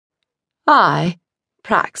I,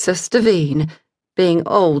 Praxis divine, being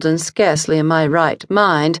old and scarcely in my right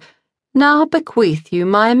mind, now bequeath you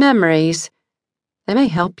my memories. They may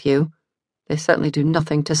help you. They certainly do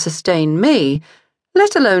nothing to sustain me,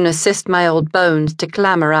 let alone assist my old bones to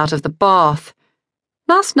clamber out of the bath.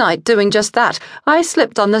 Last night, doing just that, I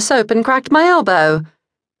slipped on the soap and cracked my elbow.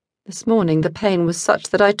 This morning the pain was such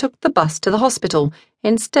that I took the bus to the hospital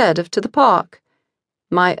instead of to the park.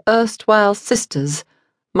 My erstwhile sisters,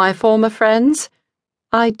 my former friends,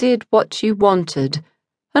 I did what you wanted.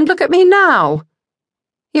 And look at me now.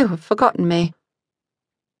 You have forgotten me.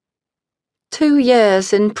 2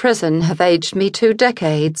 years in prison have aged me 2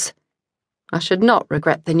 decades. I should not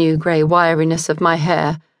regret the new grey wiriness of my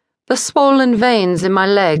hair, the swollen veins in my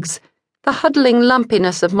legs, the huddling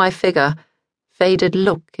lumpiness of my figure, faded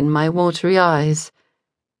look in my watery eyes.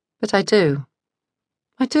 But I do.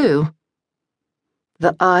 I do.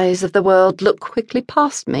 The eyes of the world look quickly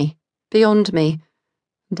past me, beyond me,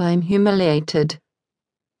 and I am humiliated.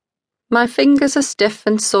 My fingers are stiff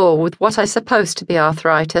and sore with what I suppose to be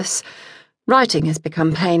arthritis. Writing has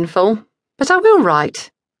become painful, but I will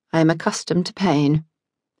write. I am accustomed to pain.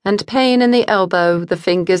 And pain in the elbow, the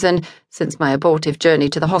fingers, and, since my abortive journey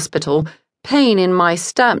to the hospital, pain in my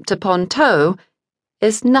stamped-upon toe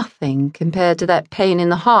is nothing compared to that pain in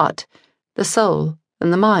the heart, the soul,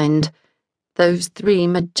 and the mind, those 3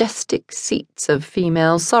 majestic seats of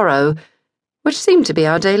female sorrow, which seem to be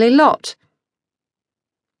our daily lot.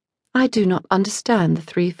 I do not understand the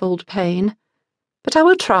threefold pain, but I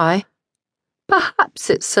will try. Perhaps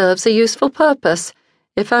it serves a useful purpose,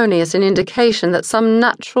 if only as an indication that some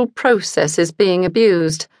natural process is being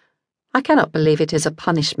abused. I cannot believe it is a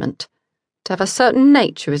punishment. To have a certain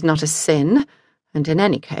nature is not a sin, and in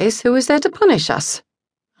any case, who is there to punish us?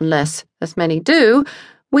 Unless, as many do,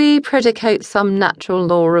 we predicate some natural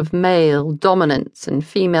law of male dominance and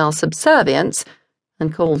female subservience,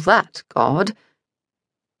 and call that God.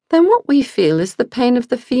 Then what we feel is the pain of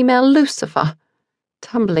the female Lucifer,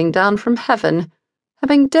 tumbling down from heaven,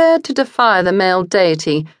 having dared to defy the male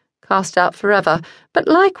deity, cast out forever, but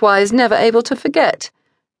likewise never able to forget,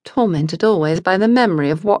 tormented always by the memory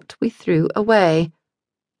of what we threw away.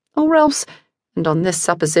 Or else, and on this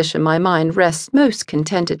supposition my mind rests most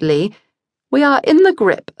contentedly, we are in the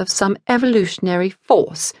grip of some evolutionary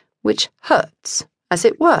force which hurts as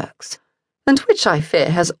it works, and which I fear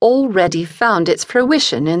has already found its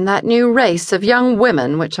fruition in that new race of young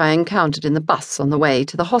women which I encountered in the bus on the way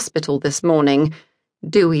to the hospital this morning,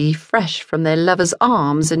 dewy, fresh from their lovers'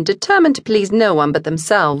 arms and determined to please no one but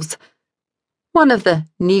themselves. One of the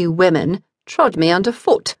new women trod me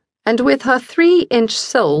underfoot, and with her 3-inch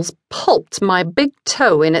soles pulped my big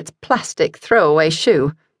toe in its plastic throwaway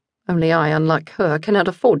shoe. Only I, unlike her, cannot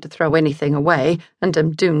afford to throw anything away, and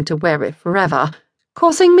am doomed to wear it forever,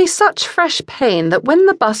 causing me such fresh pain that when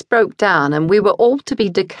the bus broke down and we were all to be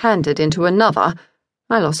decanted into another,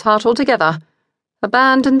 I lost heart altogether,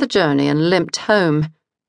 abandoned the journey and limped home.